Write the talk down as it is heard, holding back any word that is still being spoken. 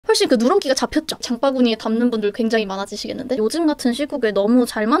훨씬 그 누런기가 잡혔죠? 장바구니에 담는 분들 굉장히 많아지시겠는데? 요즘 같은 시국에 너무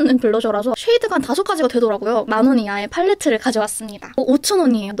잘 맞는 블러셔라서 쉐이드가 한 5가지가 되더라고요. 10,000원 이하의 팔레트를 가져왔습니다.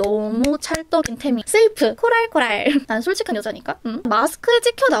 5,000원이에요. 너무 찰떡인 템이. 세이프, 코랄. 난 솔직한 여자니까. 마스크에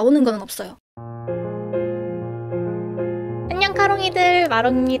찍혀 나오는 건 없어요. 안녕 카롱이들,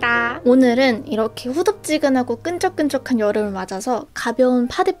 마롱입니다. 오늘은 이렇게 후덥지근하고 끈적끈적한 여름을 맞아서 가벼운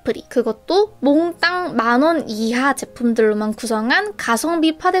파데프리, 그것도 몽땅 10,000원 이하 제품들로만 구성한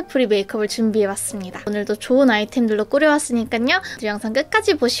가성비 파데프리 메이크업을 준비해봤습니다. 오늘도 좋은 아이템들로 꾸려왔으니까요. 이 영상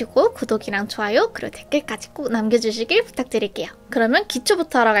끝까지 보시고 구독이랑 좋아요 그리고 댓글까지 꼭 남겨주시길 부탁드릴게요. 그러면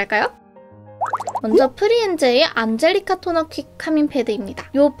기초부터 하러 갈까요? 먼저 프리엔제의 안젤리카 토너 퀵 카밍 패드입니다.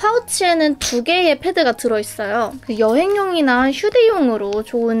 이 파우치에는 2개의 패드가 들어있어요. 여행용이나 휴대용으로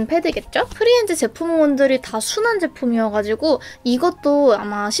좋은 패드겠죠? 프리엔제 제품군들이 다 순한 제품이어가지고 이것도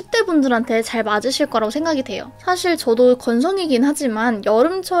아마 10대 분들한테 잘 맞으실 거라고 생각이 돼요. 사실 저도 건성이긴 하지만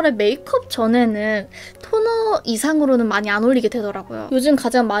여름철에 메이크업 전에는 토너 이상으로는 많이 안 올리게 되더라고요. 요즘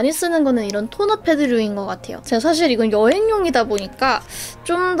가장 많이 쓰는 거는 이런 토너 패드류인 것 같아요. 제가 사실 이건 여행용이다 보니까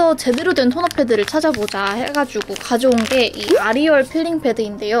좀 더 제대로 된 토너 패드를 찾아보자 해가지고 가져온 게 이 아리얼 필링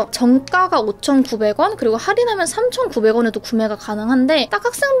패드인데요. 정가가 5,900원 그리고 할인하면 3,900원에도 구매가 가능한데 딱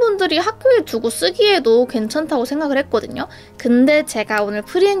학생분들이 학교에 두고 쓰기에도 괜찮다고 생각을 했거든요. 근데 제가 오늘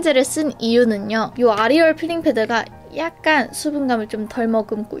프리엔제를 쓴 이유는요. 이 아리얼 필링 패드가 약간 수분감을 좀 덜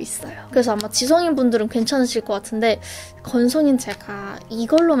머금고 있어요. 그래서 아마 지성인 분들은 괜찮으실 것 같은데 건성인 제가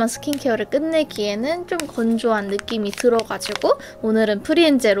이걸로만 스킨케어를 끝내기에는 좀 건조한 느낌이 들어가지고 오늘은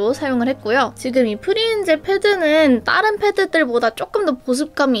프리엔제로 사용을 했고요. 지금 이 프리엔제 패드는 다른 패드들보다 조금 더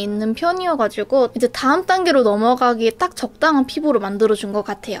보습감이 있는 편이어가지고 이제 다음 단계로 넘어가기에 딱 적당한 피부로 만들어준 것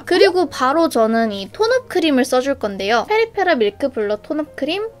같아요. 그리고 바로 저는 이 톤업 크림을 써줄 건데요. 페리페라 밀크 블러 톤업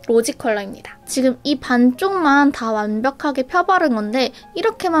크림 로지 컬러입니다. 지금 이 반쪽만 다 완벽하게 펴바른 건데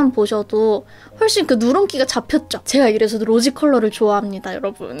이렇게만 보셔도 훨씬 그 누런기가 잡혔죠? 제가 이래서 로지 컬러를 좋아합니다,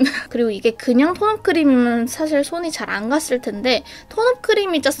 여러분. 그리고 이게 그냥 톤업 크림이면 사실 손이 잘 안 갔을 텐데 톤업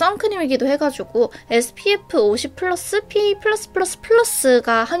크림이자 선크림이기도 해가지고 SPF 50 플러스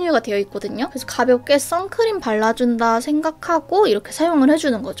PA++++가 함유가 되어 있거든요. 그래서 가볍게 선크림 발라준다 생각하고 이렇게 사용을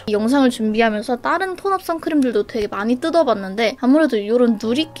해주는 거죠. 이 영상을 준비하면서 다른 톤업 선크림들도 되게 많이 뜯어봤는데 아무래도 이런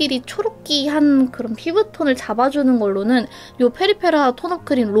누리끼리 초록기한 그런 피부톤을 잡아주는 걸로는 이 페리페라 톤업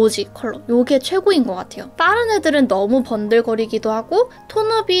크림 로지 컬러 요게 최고인 것 같아요. 다른 애들은 너무 번들거리기도 하고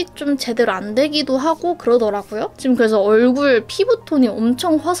톤업이 좀 제대로 안 되기도 하고 그러더라고요. 지금 그래서 얼굴 피부톤이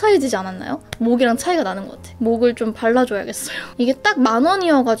엄청 화사해지지 않았나요? 목이랑 차이가 나는 것 같아. 목을 좀 발라줘야겠어요. 이게 딱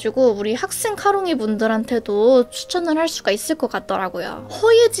 10,000원이어가지고 우리 학생 카롱이 분들한테도 추천을 할 수가 있을 것 같더라고요.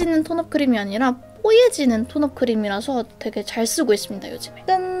 허해지는 톤업 크림이 아니라 뽀얘지는 톤업 크림이라서 되게 잘 쓰고 있습니다, 요즘에.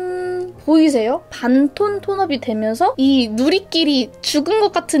 짠! 보이세요? 반톤 톤업이 되면서 이 누리끼리 죽은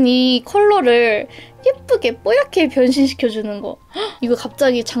것 같은 이 컬러를 예쁘게 뽀얗게 변신시켜주는 거. 이거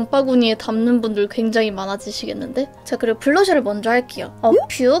갑자기 장바구니에 담는 분들 굉장히 많아지시겠는데? 자, 그리고 블러셔를 먼저 할게요.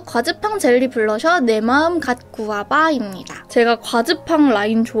 어퓨 과즙팡 젤리 블러셔 내 마음 갓 구와바입니다. 제가 과즙팡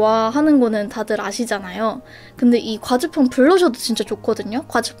라인 좋아하는 거는 다들 아시잖아요. 근데 이 과즙팡 블러셔도 진짜 좋거든요.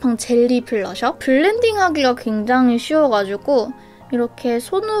 과즙팡 젤리 블러셔. 블렌딩하기가 굉장히 쉬워가지고 이렇게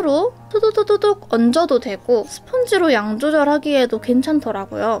손으로 투두두두둑 얹어도 되고 스펀지로 양 조절하기에도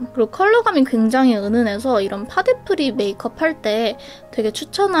괜찮더라고요. 그리고 컬러감이 굉장히 은은해서 이런 파데프리 메이크업 할 때 되게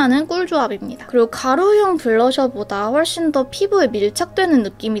추천하는 꿀조합입니다. 그리고 가루형 블러셔보다 훨씬 더 피부에 밀착되는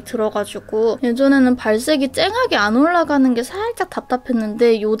느낌이 들어가지고 예전에는 발색이 쨍하게 안 올라가는 게 살짝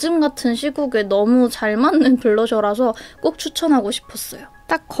답답했는데 요즘 같은 시국에 너무 잘 맞는 블러셔라서 꼭 추천하고 싶었어요.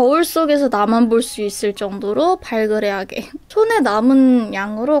 딱 거울 속에서 나만 볼 수 있을 정도로 발그레하게 손에 남은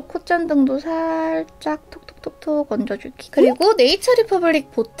양으로 콧잔등도 살짝 톡톡톡톡 얹어줄기. 그리고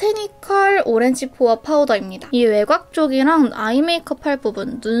네이처리퍼블릭 보테니컬 오렌지 포어 파우더입니다. 이 외곽 쪽이랑 아이 메이크업 할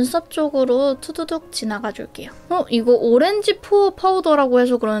부분 눈썹 쪽으로 투두둑 지나가줄게요. 이거 오렌지 포어 파우더라고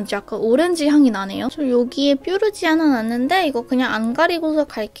해서 그런지 약간 오렌지 향이 나네요. 저 여기에 뾰루지 하나 났는데 이거 그냥 안 가리고서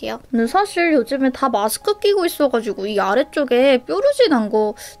갈게요. 근데 사실 요즘에 다 마스크 끼고 있어가지고 이 아래쪽에 뾰루지 난 거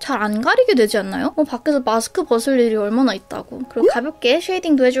잘 안 가리게 되지 않나요? 밖에서 마스크 벗을 일이 얼마나 있다고. 그리고 가볍게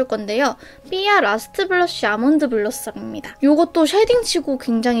쉐이딩도 해줄 건데요. 삐아 라스트 블러쉬 아몬드 블러썸입니다. 이것도 쉐이딩 치고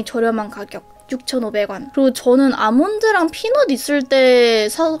굉장히 저렴한 가격. 6,500원. 그리고 저는 아몬드랑 피넛 있을 때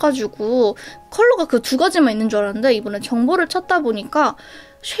사가지고 컬러가 그 2가지만 있는 줄 알았는데 이번에 정보를 찾다 보니까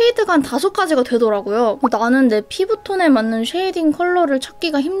쉐이드가 한 5가지가 되더라고요. 나는 내 피부톤에 맞는 쉐이딩 컬러를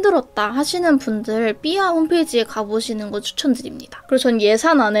찾기가 힘들었다 하시는 분들 삐아 홈페이지에 가보시는 거 추천드립니다. 그리고 전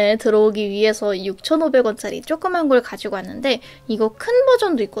예산 안에 들어오기 위해서 6,500원짜리 조그만 걸 가지고 왔는데 이거 큰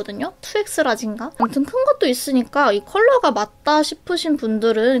버전도 있거든요? 2X 라지인가? 아무튼 큰 것도 있으니까 이 컬러가 맞다 싶으신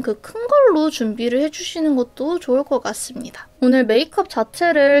분들은 그 큰 걸로 준비를 해주시는 것도 좋을 것 같습니다. 오늘 메이크업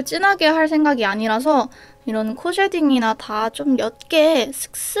자체를 진하게 할 생각이 아니라서 이런 코 쉐딩이나 다 좀 옅게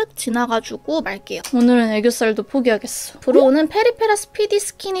슥슥 지나가지고 말게요. 오늘은 애교살도 포기하겠어. 브로우는 페리페라 스피디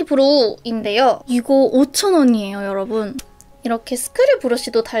스키니 브로우인데요. 이거 5,000원이에요, 여러분. 이렇게 스크류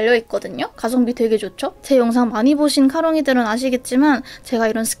브러쉬도 달려있거든요. 가성비 되게 좋죠? 제 영상 많이 보신 카롱이들은 아시겠지만 제가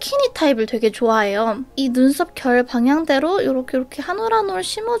이런 스키니 타입을 되게 좋아해요. 이 눈썹 결 방향대로 이렇게 한 올 한 올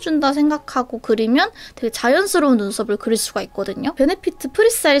심어준다 생각하고 그리면 되게 자연스러운 눈썹을 그릴 수가 있거든요. 베네피트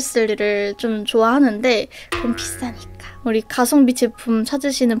프리사이즈를 좀 좋아하는데 그건 비싸니까. 우리 가성비 제품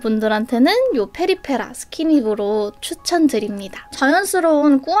찾으시는 분들한테는 이 페리페라 스키니브로 추천드립니다.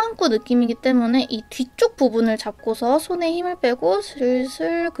 자연스러운 꾸안꾸 느낌이기 때문에 이 뒤쪽 부분을 잡고서 손에 힘을 빼고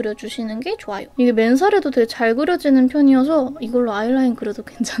슬슬 그려주시는 게 좋아요. 이게 맨살에도 되게 잘 그려지는 편이어서 이걸로 아이라인 그려도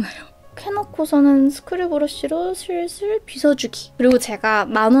괜찮아요. 해놓고서는 스크류 브러쉬로 슬슬 빗어주기. 그리고 제가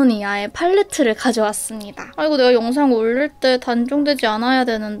 10,000원 이하의 팔레트를 가져왔습니다. 아이고 내가 영상 올릴 때 단종되지 않아야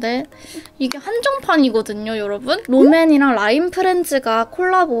되는데 이게 한정판이거든요, 여러분. 롬앤이랑 라임 프렌즈가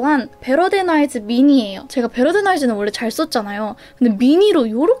콜라보한 베러데나이즈 미니예요. 제가 베러데나이즈는 원래 잘 썼잖아요. 근데 미니로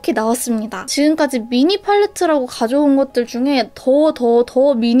이렇게 나왔습니다. 지금까지 미니 팔레트라고 가져온 것들 중에 더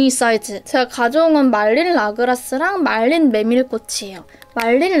미니 사이즈. 제가 가져온 건 말린 라그라스랑 말린 메밀꽃이에요.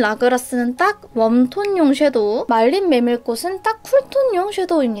 말린 라그라스는 딱 웜톤용 섀도우, 말린 메밀꽃은 딱 쿨톤용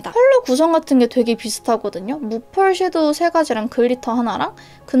섀도우입니다. 컬러 구성 같은 게 되게 비슷하거든요. 무펄 섀도우 3가지랑 글리터 하나랑.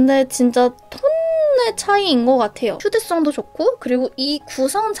 근데 진짜 톤의 차이인 것 같아요. 휴대성도 좋고 그리고 이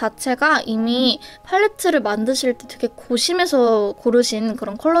구성 자체가 이미 팔레트를 만드실 때 되게 고심해서 고르신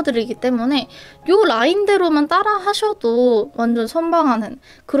그런 컬러들이기 때문에 이 라인대로만 따라 하셔도 완전 선방하는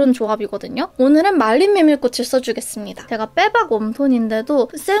그런 조합이거든요. 오늘은 말린 메밀꽃을 써주겠습니다. 제가 빼박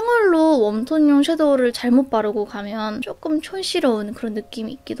웜톤인데도 생얼로 웜톤용 섀도우를 잘못 바르고 가면 조금 촌스러운 그런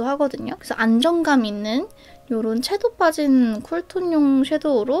느낌이 있기도 하거든요. 그래서 안정감 있는 이런 채도 빠진 쿨톤용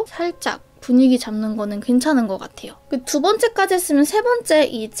섀도우로 살짝 분위기 잡는 거는 괜찮은 것 같아요. 그 2번째까지 했으면 3번째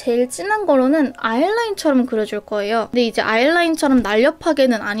이 제일 진한 걸로는 아이라인처럼 그려줄 거예요. 근데 이제 아이라인처럼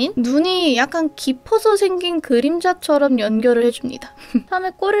날렵하게는 아닌 눈이 약간 깊어서 생긴 그림자처럼 연결을 해줍니다.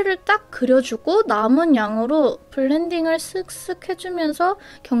 다음에 꼬리를 딱 그려주고 남은 양으로 블렌딩을 쓱쓱 해주면서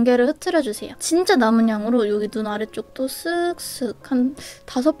경계를 흐트려주세요. 진짜 남은 양으로 여기 눈 아래쪽도 쓱쓱 한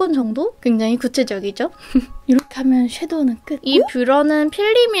 5번 정도? 굉장히 구체적이죠? 이렇게 하면 섀도우는 끝. 이 뷰러는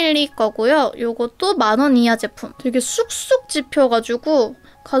필리밀리 거고요. 이것도 10,000원 이하 제품. 되게 쑥쑥 집혀가지고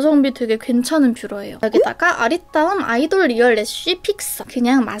가성비 되게 괜찮은 뷰러예요. 여기다가 아리따움 아이돌 리얼 래쉬 픽서.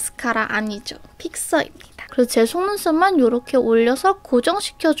 그냥 마스카라 아니죠. 픽서입니다. 그래서 제 속눈썹만 이렇게 올려서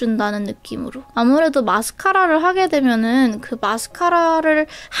고정시켜준다는 느낌으로. 아무래도 마스카라를 하게 되면은 그 마스카라를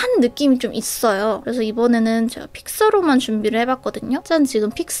한 느낌이 좀 있어요. 그래서 이번에는 제가 픽서로만 준비를 해봤거든요. 짠,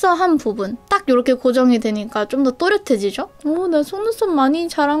 지금 픽서 한 부분. 딱 이렇게 고정이 되니까 좀 더 또렷해지죠? 오, 나 속눈썹 많이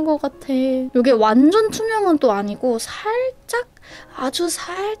자란 것 같아. 이게 완전 투명은 또 아니고 살짝 아주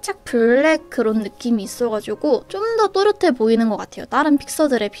살짝 블랙 그런 느낌이 있어가지고 좀 더 또렷해 보이는 것 같아요. 다른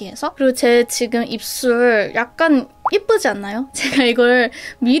픽서들에 비해서. 그리고 제 지금 입술 약간 예쁘지 않나요? 제가 이걸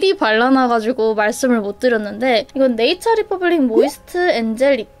미리 발라놔가지고 말씀을 못 드렸는데 이건 네이처리퍼블릭 모이스트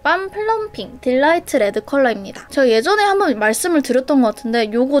엔젤 립밤 플럼핑 딜라이트 레드 컬러입니다. 제가 예전에 한번 말씀을 드렸던 것 같은데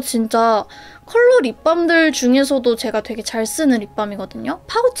이거 진짜 컬러 립밤들 중에서도 제가 되게 잘 쓰는 립밤이거든요.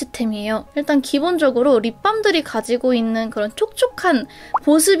 파우치템이에요. 일단 기본적으로 립밤들이 가지고 있는 그런 촉촉한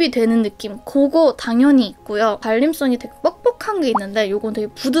보습이 되는 느낌 그거 당연히 있고요. 발림성이 되게 뻑뻑한 게 있는데 이건 되게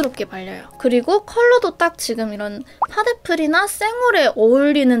부드럽게 발려요. 그리고 컬러도 딱 지금 이런 파데프리나 생얼에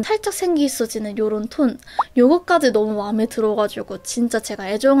어울리는 살짝 생기 있어지는 이런 톤 이거까지 너무 마음에 들어가지고 진짜 제가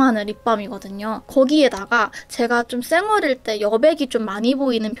애정하는 립밤이거든요. 거기에다가 제가 좀 생얼일 때 여백이 좀 많이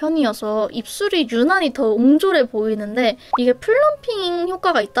보이는 편이어서 입술이 유난히 더 옹졸해 보이는데 이게 플럼핑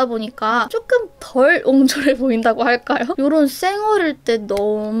효과가 있다 보니까 조금 덜 옹졸해 보인다고 할까요? 이런 생얼일 때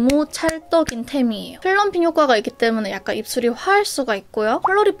너무 찰떡인 템이에요. 플럼핑 효과가 있기 때문에 약간 입술이 화할 수가 있고요.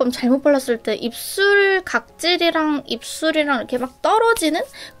 컬러 립밤 잘못 발랐을 때 입술 각질이랑 입술이랑 이렇게 막 떨어지는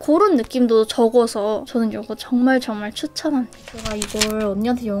그런 느낌도 적어서 저는 이거 정말 추천합니다. 제가 이걸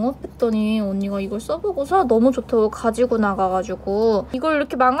언니한테 영업했더니 언니가 이걸 써보고서 너무 좋다고 가지고 나가가지고 이걸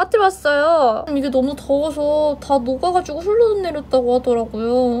이렇게 망가뜨렸어요. 이게 너무 더워서 다 녹아가지고 흘러내렸다고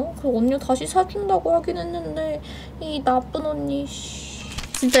하더라고요. 그래서 언니가 다시 사준다고 하긴 했는데 이 나쁜 언니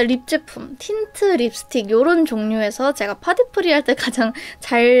진짜 립 제품, 틴트 립스틱 이런 종류에서 제가 파데프리 할 때 가장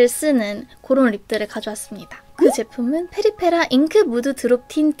잘 쓰는 그런 립들을 가져왔습니다. 그 제품은 페리페라 잉크 무드 드롭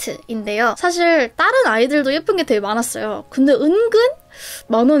틴트인데요. 사실 다른 아이들도 예쁜 게 되게 많았어요. 근데 은근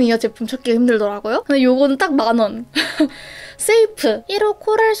 10,000원 이하 제품 찾기가 힘들더라고요. 근데 요거는 딱 10,000원. 세이프 1호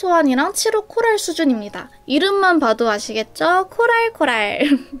코랄 소환이랑 7호 코랄 수준입니다. 이름만 봐도 아시겠죠? 코랄.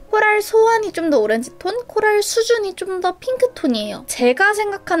 코랄 소환이 좀 더 오렌지 톤, 코랄 수준이 좀 더 핑크 톤이에요. 제가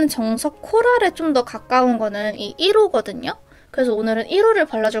생각하는 정석 코랄에 좀 더 가까운 거는 이 1호거든요. 그래서 오늘은 1호를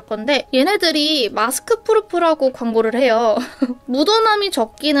발라줄 건데 얘네들이 마스크 프루프라고 광고를 해요. 묻어남이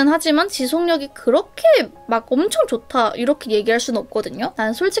적기는 하지만 지속력이 그렇게 막 엄청 좋다 이렇게 얘기할 수는 없거든요.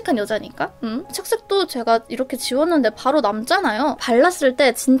 나는 솔직한 여자니까. 착색도 제가 이렇게 지웠는데 바로 남잖아요. 발랐을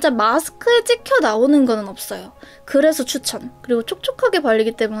때 진짜 마스크에 찍혀 나오는 거는 없어요. 그래서 추천. 그리고 촉촉하게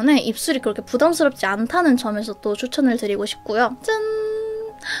발리기 때문에 입술이 그렇게 부담스럽지 않다는 점에서 또 추천을 드리고 싶고요. 짠!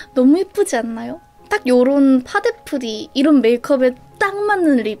 너무 예쁘지 않나요? 딱 요런 파데프리 이런 메이크업에 딱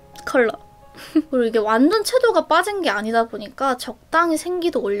맞는 립 컬러. 그리고 이게 완전 채도가 빠진 게 아니다 보니까 적당히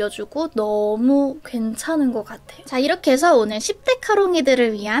생기도 올려주고 너무 괜찮은 것 같아요. 자, 이렇게 해서 오늘 10대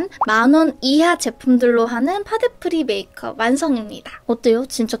카롱이들을 위한 10,000원 이하 제품들로 하는 파데프리 메이크업 완성입니다. 어때요?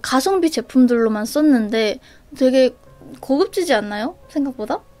 진짜 가성비 제품들로만 썼는데 되게 고급지지 않나요?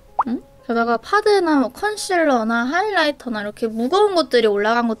 생각보다? 응? 게다가 파데나 뭐 컨실러나 하이라이터나 이렇게 무거운 것들이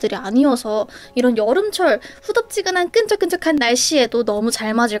올라간 것들이 아니어서 이런 여름철 후덥지근한 끈적끈적한 날씨에도 너무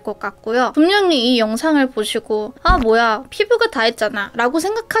잘 맞을 것 같고요. 분명히 이 영상을 보시고 아 뭐야 피부가 다 했잖아 라고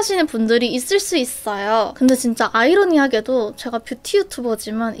생각하시는 분들이 있을 수 있어요. 근데 진짜 아이러니하게도 제가 뷰티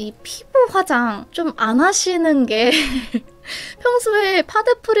유튜버지만 이 피부 화장 좀 안 하시는 게 평소에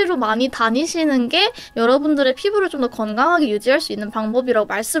파데프리로 많이 다니시는 게 여러분들의 피부를 좀 더 건강하게 유지할 수 있는 방법이라고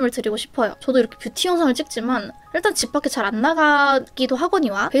말씀을 드리고 싶어요. 저도 이렇게 뷰티 영상을 찍지만 일단 집 밖에 잘 안 나가기도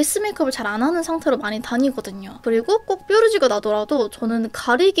하거니와 베이스 메이크업을 잘 안 하는 상태로 많이 다니거든요. 그리고 꼭 뾰루지가 나더라도 저는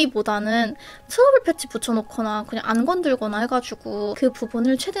가리기보다는 트러블 패치 붙여놓거나 그냥 안 건들거나 해가지고 그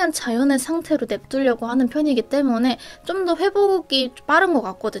부분을 최대한 자연의 상태로 냅두려고 하는 편이기 때문에 좀 더 회복이 빠른 것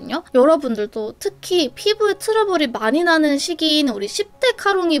같거든요. 여러분들도 특히 피부에 트러블이 많이 나는 시기인 우리 10대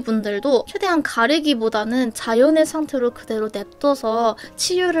카롱이 분들도 최대한 가리기보다는 자연의 상태로 그대로 냅둬서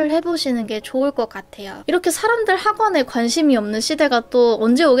치유를 해보시는 게 좋을 것 같아요. 이렇게 사람들 학원에 관심이 없는 시대가 또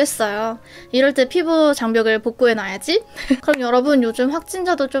언제 오겠어요. 이럴 때 피부 장벽을 복구해놔야지. 그럼 여러분 요즘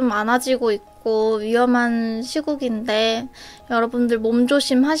확진자도 좀 많아지고 있고 위험한 시국인데 여러분들 몸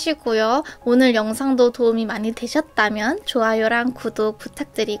조심하시고요. 오늘 영상도 도움이 많이 되셨다면 좋아요랑 구독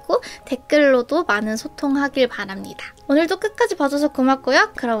부탁드리고 댓글로도 많은 소통하길 바랍니다. 오늘도 끝까지 봐줘서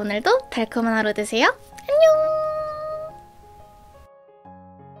고맙고요. 그럼 오늘도 달콤한 하루 되세요. 안녕!